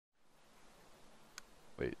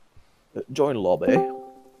Wait. Join lobby.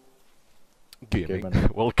 Gaming. Okay,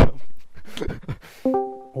 Welcome.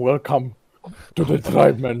 Welcome to the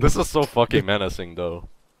tribe, man. This is so fucking menacing, though.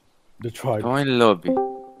 The tribe. Join lobby.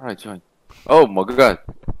 Alright, join. Oh my god.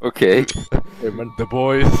 Okay. Hey, man. The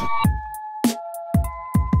boys.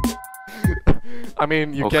 I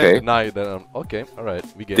mean, you Okay. can't deny that. Okay, alright,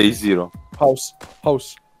 we get Day it. 0. House.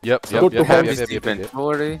 House. Yep, Go to Have house. his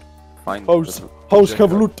inventory. Find House. House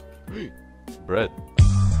have loot. Bread.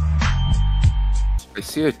 I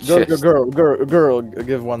see a chest. Girl,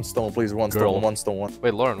 give 1 stone, please. 1 Girl. stone, 1 stone, 1.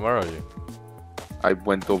 Wait, Lauren, where are you? I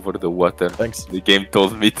went over the water. Thanks. The game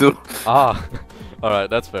told me to. Ah, alright,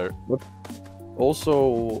 that's fair. Also,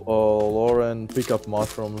 Lauren, pick up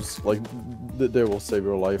mushrooms. Like, they will save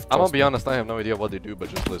your life. I'm gonna trust be me. honest, I have no idea what they do, but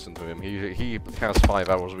just listen to him. He has 5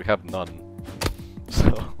 hours, we have none. So...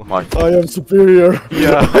 My I am superior.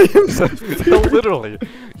 Yeah, I am superior. literally.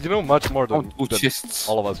 You know much more oh, than, 2 than chests.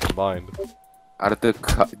 all of us combined. Are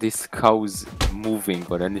these cows moving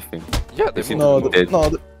or anything? Yeah, they They move. No,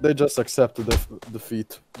 Dead. they just accepted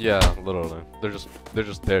defeat. Yeah, literally. They're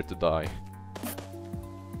just there to die.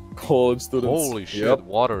 College students. Holy shit, Yep.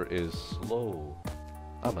 water is slow.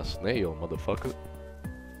 I'm a snail, motherfucker.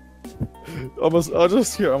 I'm a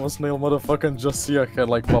snail motherfucker and just see a head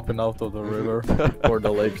like popping out of the river. Or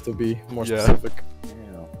the lake to be more Yeah. specific.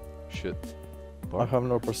 Yeah. Shit. I have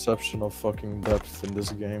no perception of fucking depth in this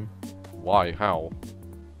game. Why? How?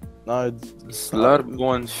 Nah, Slurp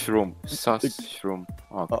one shroom. Sus shroom.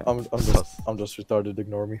 Okay. I'm just retarded,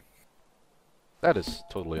 ignore me. That is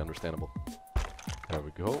totally understandable. There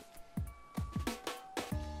we go.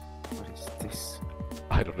 What is this?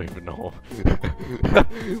 I don't even know.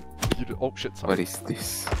 Oh shit, sorry. What is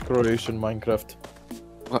this? Croatian Minecraft.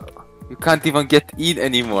 What? You can't even get in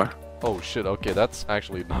anymore. Oh shit, okay, that's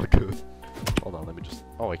actually not good. Hold on, let me just...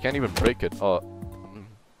 Oh, I can't even break it. What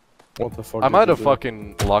the fuck? I did might you have do?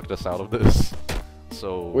 fucking locked us out of this.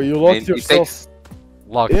 So... Well, you locked And it yourself takes-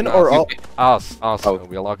 locked in or out? us. Out.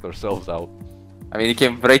 We locked ourselves out. I mean, you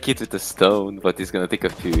can break it with a stone, but it's gonna take a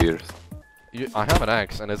few years. I have an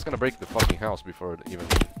axe, and it's gonna break the fucking house before it even...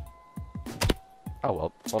 Oh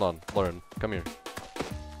well, hold on, Lauren, come here.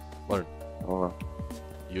 Lauren, Oh.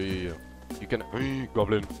 you. You can...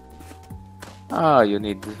 Goblin. Ah, you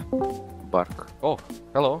need bark. Oh,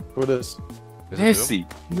 hello. Who this? Is it you? Nessie,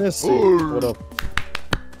 Nessie. Ooh. What up?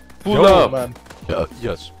 pull Yo, up! Man.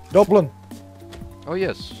 Yes. Dublin. Oh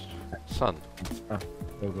yes, son. Okay.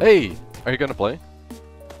 Hey, are you gonna play?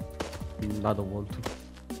 I don't want to.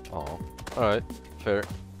 Oh, alright, fair.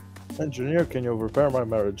 Engineer, can you repair my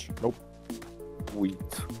marriage? Nope. Wheat.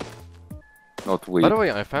 Not wheat. By the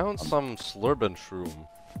way, I found some slurban shroom.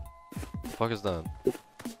 The fuck is that?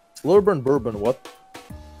 Slurban bourbon, what?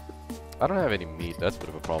 I don't have any meat, that's a bit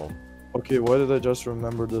of a problem. Okay, why did I just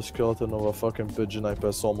remember the skeleton of a fucking pigeon I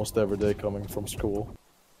pass almost every day coming from school?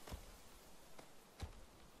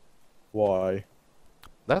 Why?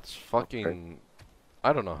 That's fucking...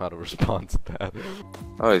 I don't know how to respond to that.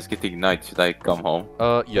 Oh, it's getting night. Should I come home?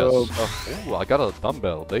 Yes. Uh, Ooh, I got a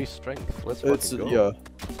dumbbell, base strength. Let's It's, fucking go.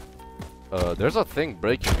 yeah. There's a thing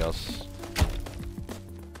breaking us.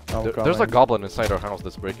 I'm There's a coming. goblin inside our house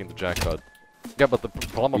that's breaking the jackpot. Yeah, but the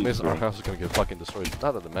problem is our Yeah. house is gonna get fucking destroyed.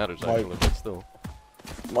 Not that it matters My- actually, but still.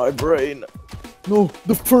 My brain. No,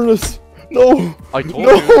 the furnace. No. I told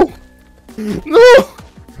you! No. No.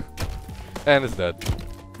 And it's dead.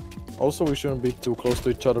 Also, we shouldn't be too close to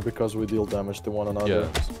each other because we deal damage to one another.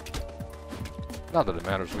 Yeah. Not that it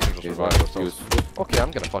matters, we can just Okay, revive that's ourselves. useful. Okay, I'm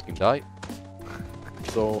gonna fucking die.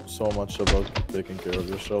 So much about taking care of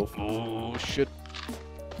yourself. Oh shit.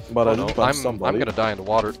 But Oh, I no. did punch I'm somebody. gonna die in the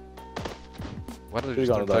water. Why did I You're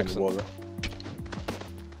just gonna turn die in the Texan? water.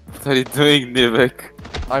 What are you doing, Nivec?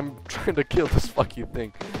 I'm trying to kill this fucking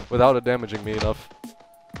thing without it damaging me enough.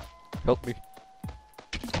 Help me.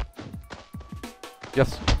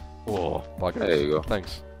 Yes. Oh, bugger. There you go.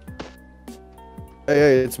 Thanks.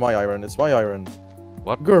 Hey, it's my iron. It's my iron.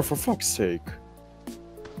 What? Girl, for fuck's sake.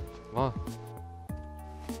 What?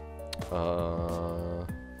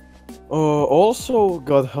 Also,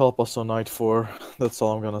 God help us on night 4. That's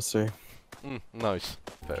all I'm gonna say. Nice.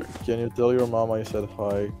 Fair. Can you tell your mom I said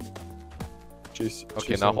hi?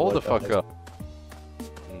 Okay, now hold the fuck up.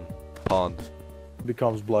 Pond.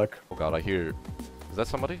 Becomes black. Oh god, I hear... Is that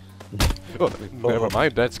somebody? Oh, never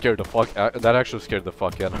mind, that scared the fuck that actually scared the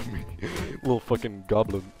fuck out of me. Little fucking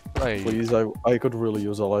goblin. Hey. Please, I could really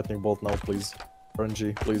use a lightning bolt now, please.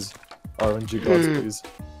 RNG, please. RNG gods, please.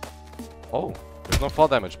 Oh, there's no fall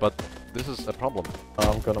damage, but this is a problem.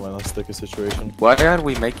 I'm kind of in a sticky situation. Why are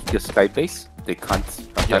we making a sky base? They can't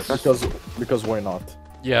attack Yes. us? Because why not?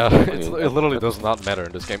 Yeah, it literally does not matter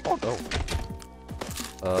in this game. Oh no.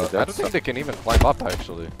 I don't think they can even climb up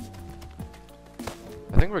actually.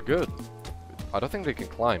 I think we're good. I don't think they can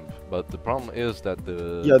climb, but the problem is that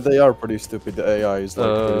the... Yeah, they are pretty stupid, the AI is like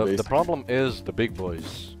pretty the basic. problem is the big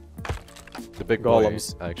boys. The big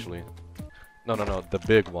Golems. boy, actually. No, the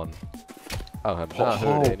big one. I have not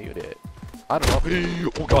heard any of that. I don't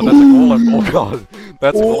know. Oh god, that's a golem. Oh god,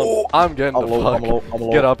 that's a golem. I'm getting I'm the low, fuck. I'm low, I'm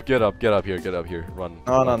low. Get up here, run.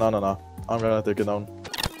 No. I'm gonna take it down.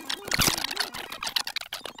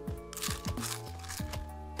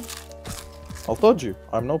 I told you,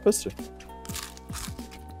 I'm no pisser.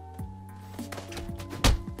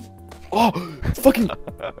 Oh, fucking!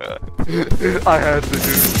 I had to.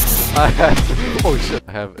 Oh shit,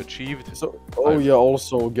 I have achieved. So, oh yeah,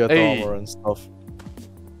 also get Hey. armor and stuff.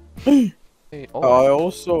 Hey, I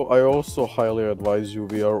also highly advise you.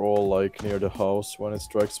 We are all like near the house when it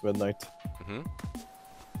strikes midnight.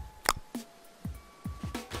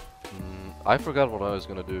 I forgot what I was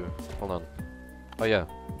gonna do. Hold on. Oh yeah,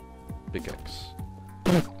 pickaxe.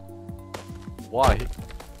 Why?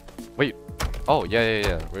 Wait. Oh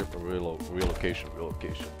yeah. Relocation.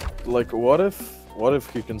 Like, what if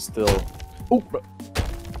he can still? Oh,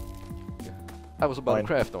 I was about Fine. to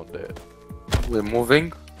craft on that. We're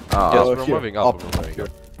moving. Yes, here, we're moving up. here.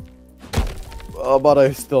 But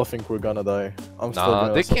I still think we're gonna die. I'm still Nah,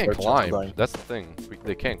 gonna they suffer can't a chance of climb. dying. That's the thing.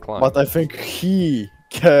 They can't climb. But I think he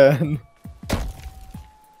can.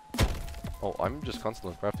 Oh, I'm just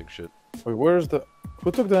constantly crafting shit. Wait, where's the?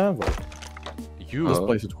 Who took the anvil? You. Let's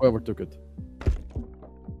place it. Whoever took it.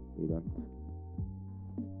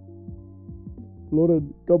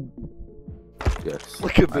 Loaded. Come. Yes.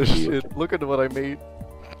 Look at this I'm here. shit. Look at what I made.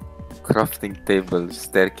 Crafting table,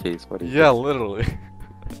 staircase. What is Yeah, it? literally.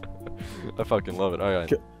 I fucking love it.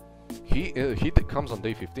 Alright. He comes on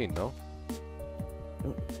day 15, no?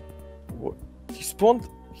 What? He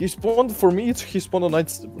spawned for me. He spawned on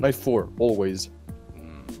night 4 always.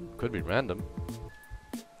 Could be random.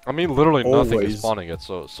 I mean, literally nothing is Always. spawning it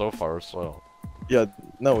so far. So Yeah,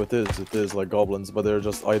 no, it is. It is like goblins, but they're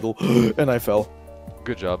just idle. And I fell.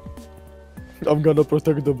 good job. I'm gonna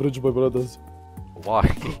protect the bridge, my brothers. Why?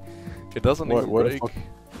 It doesn't Why- even why the break. fuck?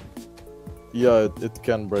 Yeah, it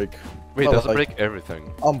can break. Wait, No, does it like- break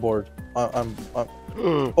everything? I'm bored. I'm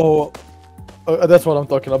oh, that's what I'm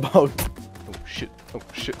talking about. Oh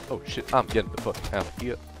shit. I'm getting the fuck out of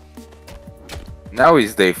here. Now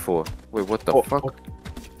is day 4. Wait, what the Oh, fuck? oh.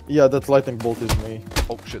 Yeah, that lightning bolt is me.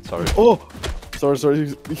 Oh shit, sorry. Oh, sorry.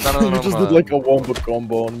 You No, just man. did like a wombo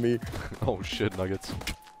combo on me. Oh shit, nuggets.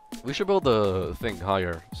 We should build the thing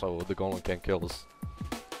higher so the golem can't kill us.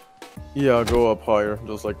 Yeah, go up higher,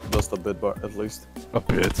 just a bit, but at least. A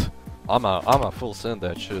bit. I'm a full send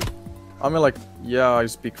that shit. I mean, like, yeah, I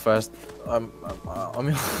speak fast. I mean,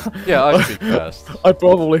 Yeah, I speak fast. I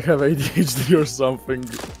probably have ADHD or something.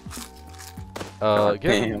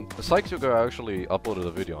 Again, Psychuga actually uploaded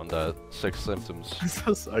a video on that. 6 symptoms. It's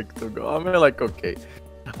just like to go. I mean, like, okay.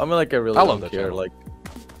 I mean, like, I really I love don't that care. channel. Like,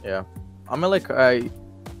 yeah. I mean, like, I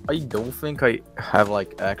don't think I have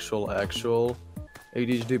like actual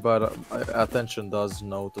ADHD, but attention does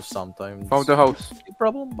notice sometimes. Found the house.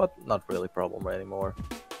 Problem, but not really problem anymore.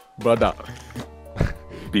 Brother,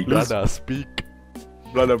 Big. Brother, speak.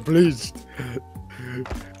 brother, please.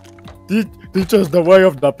 Teach us the way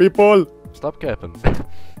of the people. Stop capping.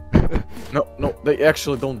 No, they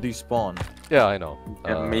actually don't despawn. Yeah, I know.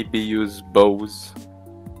 And maybe use bows.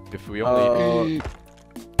 If we only...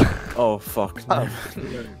 Oh fuck.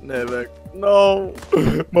 Nivec. No,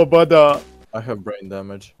 my brother. I have brain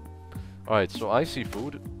damage. Alright, so I see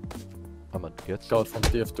food. I'm gonna get some. Scout from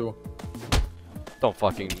TF2. Don't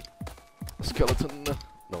fucking... Skeleton.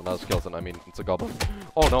 No, not a skeleton, I mean, it's a goblin.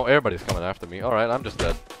 Oh no, everybody's coming after me. Alright, I'm just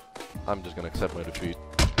dead. I'm just gonna accept my defeat.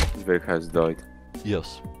 Nivec has died.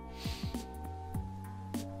 Yes.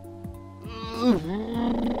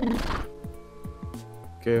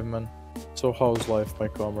 Caveman. So how's life, my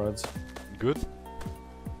comrades? Good.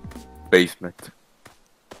 Basement.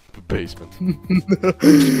 Basement.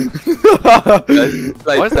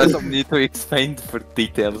 Like, is that doesn't need to explain for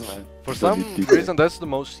details, man. For Don't some need details. reason, that's the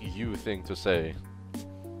most you thing to say.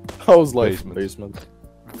 How's life, Basement. basement?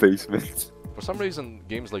 Basement. For some reason,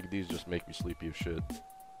 games like these just make me sleepy as shit.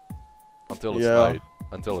 Until it's Yeah. night.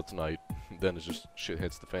 Until it's night. Then it's just shit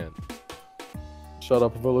hits the fan. Shut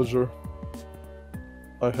up, villager.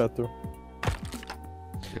 I had to.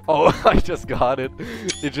 Oh, I just got it.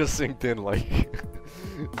 It just synced in like...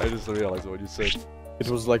 I just realized what you said. It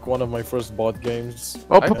was like one of my first bot games.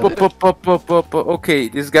 Up. Okay,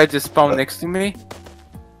 this guy just spawned next to me.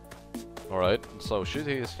 Alright, so shit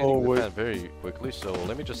is Oh, hitting the wait. fan very quickly, so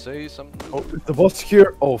let me just say something. Oh, is the boss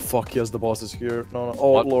here? Oh fuck, yes, the boss is here. No, no.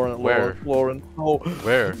 Oh, What? Lauren, Where? Lauren, no.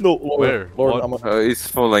 Where? No, Lauren. Where? Lauren, What? I'm a... He's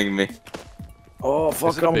following me. Oh Is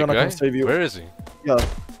fuck, it a I'm big gonna guy? come save you. Where is he? Yeah.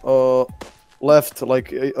 Left,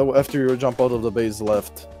 like after you jump out of the base,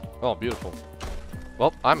 left. Oh, beautiful.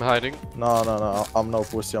 Well, I'm hiding. No, no, no. I'm no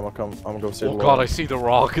pussy. I'm gonna go save Oh Lauren. god, I see the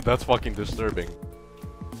rock. That's fucking disturbing.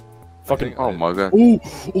 Fucking. Oh my god. Ooh,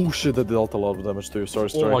 oh shit, that dealt a lot of damage to you. Sorry,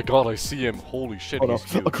 Oh sorry. my god, I see him. Holy shit, Oh no.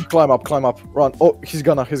 he's huge. Climb up, run. Oh, he's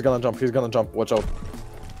gonna jump. Watch out.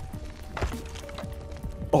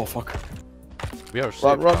 Oh fuck. We are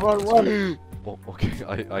safe. Run. Oh, okay,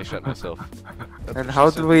 I shot myself. That's And what how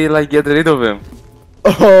she do said. we like get rid of him?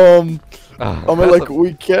 I mean, like,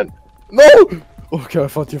 we can't. No! Okay, I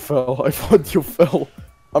thought you fell.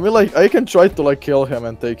 I mean, like, I can try to, like, kill him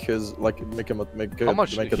and take his, like, make a How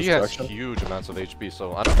much? make a He has distraction. huge amounts of HP,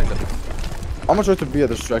 so I don't think that. I'm gonna try to be a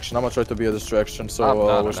distraction.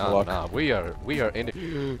 So, wish me luck. nah. We are in it.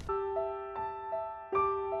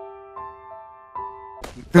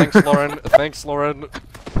 Thanks, Lauren. Thanks, Lauren.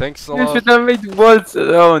 Thanks a You lot. should have made walls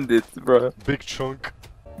around it, bro. Big chunk.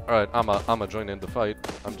 Alright, I'ma join in the fight.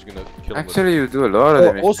 I'm just gonna kill him. Actually, you do a lot of Oh,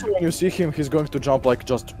 damage. also, when you see him, he's going to jump, like,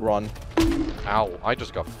 just run. Ow, I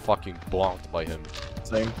just got fucking blonked by him.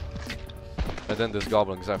 Same. And then this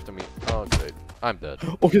goblin's after me. Oh, great. I'm dead.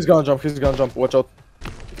 Oh, he's gonna jump. Watch out.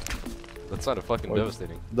 That sounded fucking Wait.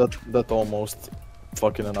 devastating. That almost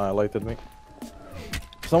fucking annihilated me.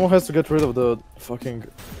 Someone has to get rid of the fucking...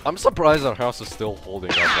 I'm surprised our house is still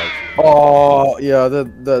holding up, actually. Oh, yeah,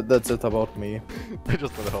 that's it about me. I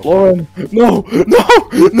just wanna help. Lauren, no!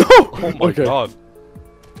 Oh my Okay. god.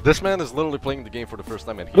 This man is literally playing the game for the first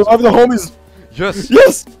time and he's... I'm the homies! Yes!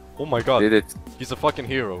 Yes! Oh my god. Did it. He's a fucking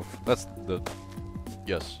hero. That's the...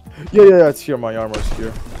 Yes. Yeah, it's here, my armor's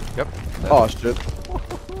here. Yep. Oh, shit.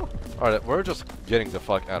 Alright, we're just getting the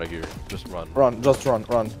fuck out of here. Just run. Just run.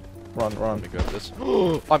 Let me grab this.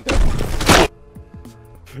 I'm dead.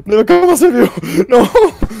 No, come on, save you! No!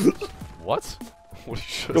 What? What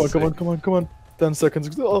did you just say? Come on. 10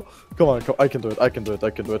 seconds. Oh, come on, I can do it.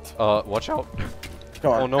 Watch out.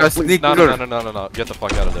 Come on. Oh no, Just please. sneak No. Oh. Get the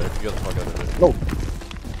fuck out of there. Get the fuck out of there. No.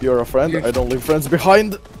 You're a friend, I don't leave friends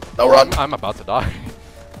behind. Now run! I'm about to die.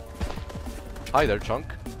 Hi there, chunk.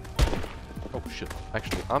 Oh shit.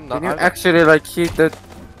 Actually, I'm not. Can you I'm- actually like hit that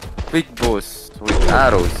big boss with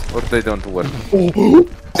arrows, or they don't work? Oh,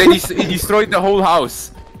 He destroyed the whole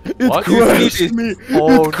house. it What? crashed me!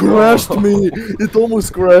 Oh, It crashed no. me! It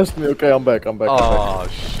almost crashed me. Okay, I'm back. Oh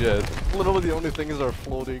shit. Literally the only things are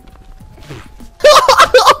floating.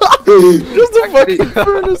 Just the Actually- fucking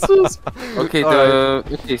furnaces! Okay,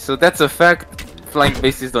 Alright. okay, so that's a fact. Flying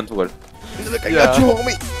bases don't work. I got you,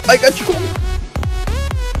 homie! I got you, homie!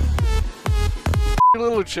 You're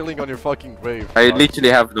literally chilling on your fucking grave. I dog. literally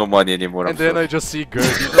have no money anymore. And I'm then sorry. I just see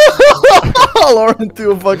Gertie. Lauren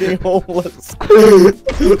too fucking homeless.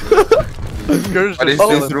 Gertie's What is just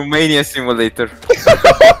this chilling. Romania simulator?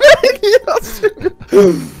 Yes.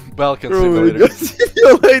 Balkan Oh my simulator. God. See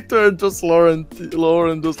you later. Just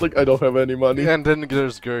Lauren just like, I don't have any money. And then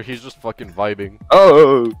there's Ger, he's just fucking vibing.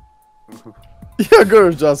 Oh! Yeah,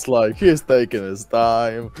 girl, just like, he's taking his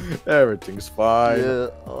time. Everything's fine.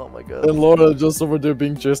 Oh my god. And Laura just over there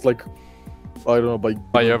being chased like, I don't know,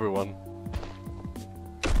 By everyone.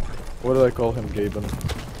 what did I call him, Gaben?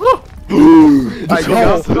 I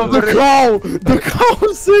got The cow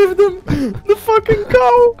saved him! The fucking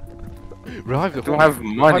cow! Revive the don't homies. have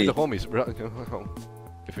money. Revive the homies.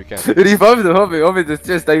 If we can. Revive the hobby, the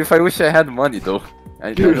chest. If I wish I had money though.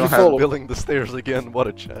 I Dude, don't he have. follow- Building the stairs again. What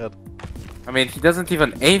a chad. I mean, he doesn't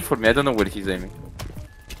even aim for me. I don't know where he's aiming.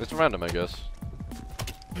 It's random, I guess.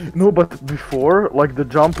 No, but before, like the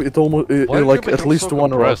jump, it almost, Why did like you at become least so one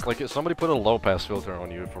compressed? rock. Like somebody put a low pass filter on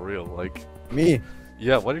you for real. Like, Me?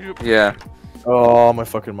 yeah. Why did you? Yeah. Oh, my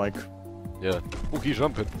fucking mic. Yeah. Oh, he's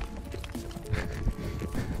jumping.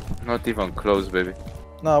 Not even close, baby.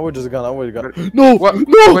 Nah, we're gonna. No! What-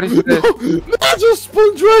 No! what is no! this? I just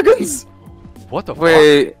spawned dragons! What the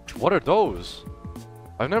Wait. fuck? What are those?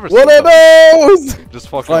 I've never What seen are them. those? Just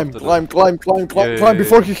fucking Climb, up to climb, them. climb. Yeah.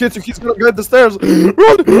 Before he hits you, he's gonna get the stairs.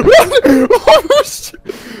 Run! Oh, shit.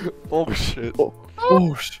 Oh shit.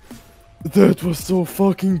 Oh, shit. That was so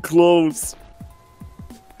fucking close.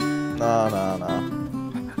 Nah.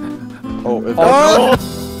 Oh, if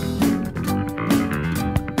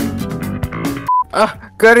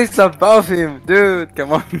Curry's above him, dude.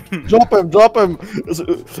 Come on. Drop him.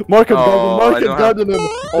 Market Oh, I garden, don't garden him.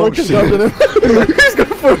 Oh, Market shit. garden him. He's going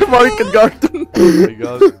for market garden. Oh my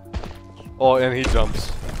god. Oh, and he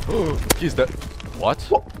jumps. He's dead. What?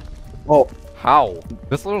 Oh, How?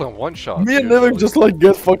 That's literally a one shot. me and dude. Nivec just like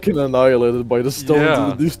get fucking annihilated by the stones,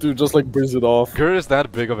 Yeah. and these two just like brings it off. Gur is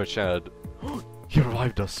that big of a Chad. He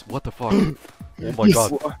revived us. What the fuck? Oh my Yes.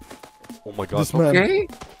 god. Oh my god. This man, Okay.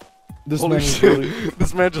 this Holy man is shit. really...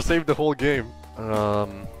 This man just saved the whole game.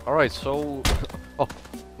 Alright, so... Oh,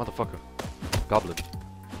 motherfucker. Goblin.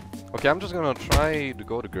 Okay, I'm just gonna try to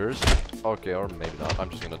go to Gurs. Okay, or maybe not. I'm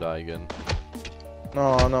just gonna die again.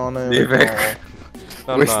 No, Nivec.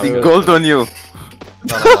 No, Wasting no, gold on you.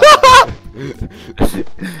 no.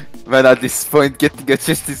 Man, at this point, getting a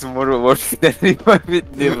chest is more worth than reviving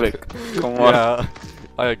Nivec. Come on. Yeah,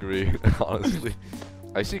 I agree, honestly.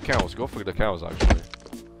 I see cows. Go for the cows, actually.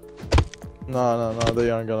 No, they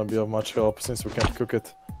aren't gonna be of much help since we can't cook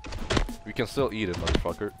it. We can still eat it,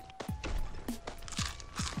 motherfucker.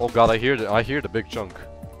 Oh god, I hear the big chunk.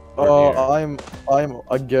 We're near. I'm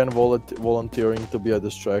again volunteering to be a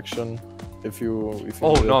distraction. If you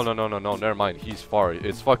Oh need no, it. no, never mind. He's far.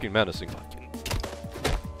 It's fucking menacing.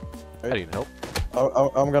 I need help.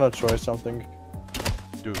 I'm gonna try something.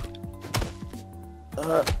 Dude.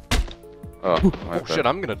 Oh, my Oh bad. shit,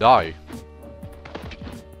 I'm gonna die.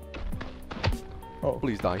 Oh.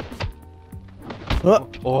 Please die. Huh?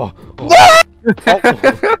 Oh. Oh.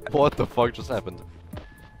 What the fuck just happened?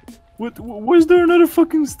 Why is there another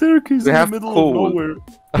fucking staircase We in the have middle coal. of nowhere?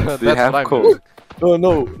 That's have what I'm coal. doing.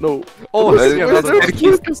 No. Oh, Where's I see the another one.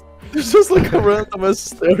 staircase? There's just like a random ass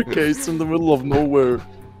staircase in the middle of nowhere.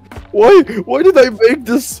 Why did I make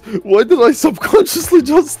this? Why did I subconsciously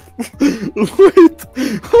just wait?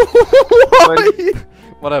 Why?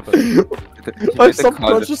 What happened? I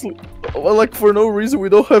subconsciously, well, like for no reason, we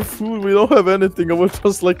don't have food, we don't have anything. I was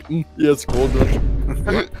just like, yes,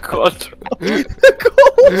 cauldron. God.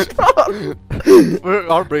 Cauldron.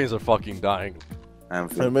 Our brains are fucking dying.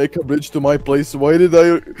 I make a bridge to my place. Why did I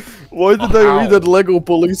read Ow. that Lego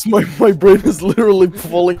police? My brain is literally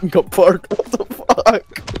falling apart. What the fuck?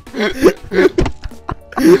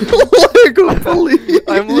 Lego police.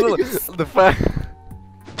 I'm literally the fact.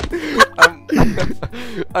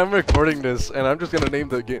 I'm recording this, and I'm just gonna name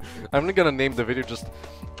the game. I'm gonna name the video just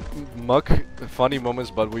MUCK funny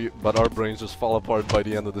moments, but our brains just fall apart by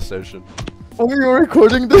the end of the session. Oh, you're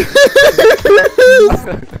recording this?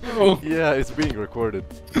 Yeah, it's being recorded.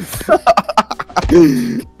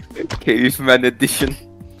 Caveman edition.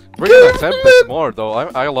 We're gonna attempt this more, though.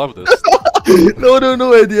 I love this. No.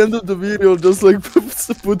 At the end of the video, just like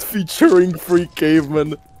put featuring free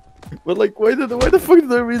caveman. But like, why the fuck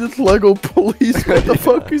did I read it? Lego police? What the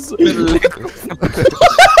fuck is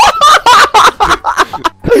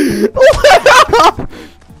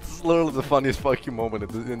This is literally the funniest fucking moment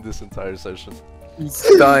in this entire session. He's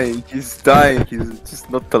dying. He's just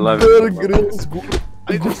not alive. Bear Grylls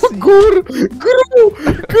I just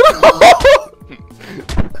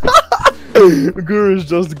Gur is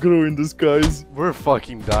just Gru in disguise. We're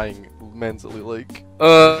fucking dying mentally, like.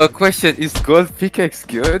 Question: is gold pickaxe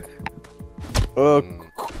good?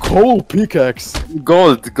 Coal pickaxe.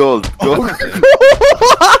 Gold.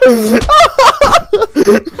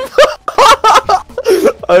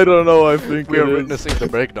 I don't know, I think We are it is. witnessing the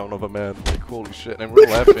breakdown of a man. Like, holy shit, and we're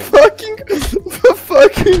laughing.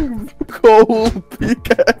 fucking coal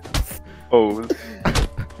pickaxe. Oh.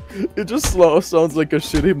 It just sounds like a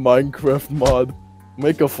shitty Minecraft mod.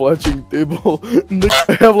 Make a fletching table.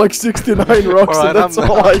 I have like 69 rocks Alright, and that's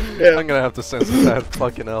all I have. I'm gonna have to censor that.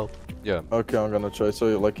 Fucking hell. Yeah. Okay, I'm gonna try.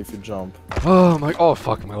 So, like, if you jump. Oh my. Oh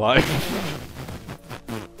fuck my life.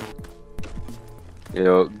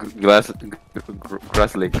 Yo, Grassley,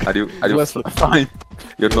 are you Grassley. fine?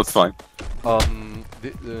 You're not fine.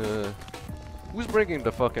 Who's bringing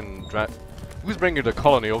the fucking Who's bringing the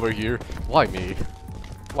colony over here? Why me?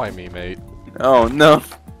 Why me, mate? Oh no.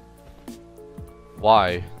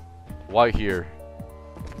 Why? Why here?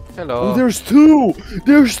 Hello. Oh, there's two!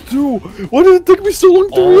 There's two! Why did it take me so long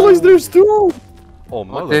to realize there's two? Oh,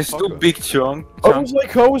 Oh, there's two motherfucker. big chunks. I was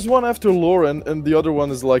like, how is one after Lauren and the other one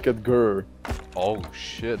is like at Gur? Oh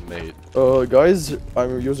shit, mate. Guys,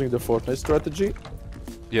 I'm using the Fortnite strategy.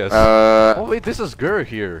 Yes. Oh wait, this is Gur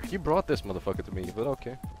here. He brought this motherfucker to me, but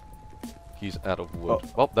okay. He's out of wood. Oh.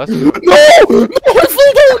 Well, that's. No! No, I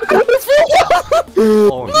fell down! I fell down!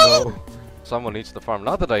 Oh no. Someone needs to farm.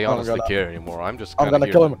 Not that I honestly care anymore. I'm just. I'm kinda gonna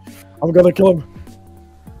here kill him. I'm gonna kill him.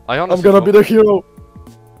 I honestly. I'm gonna be the hero.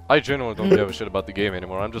 I genuinely don't give a shit about the game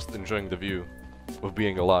anymore. I'm just enjoying the view of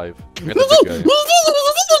being alive. And the big guy.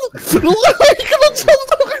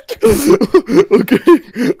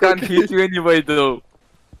 Okay. Can't hit you anyway though.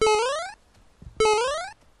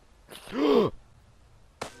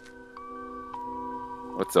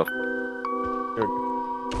 What's up?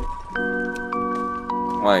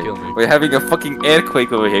 Why? Kill me. We're having a fucking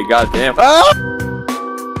earthquake over here, goddamn. Ah!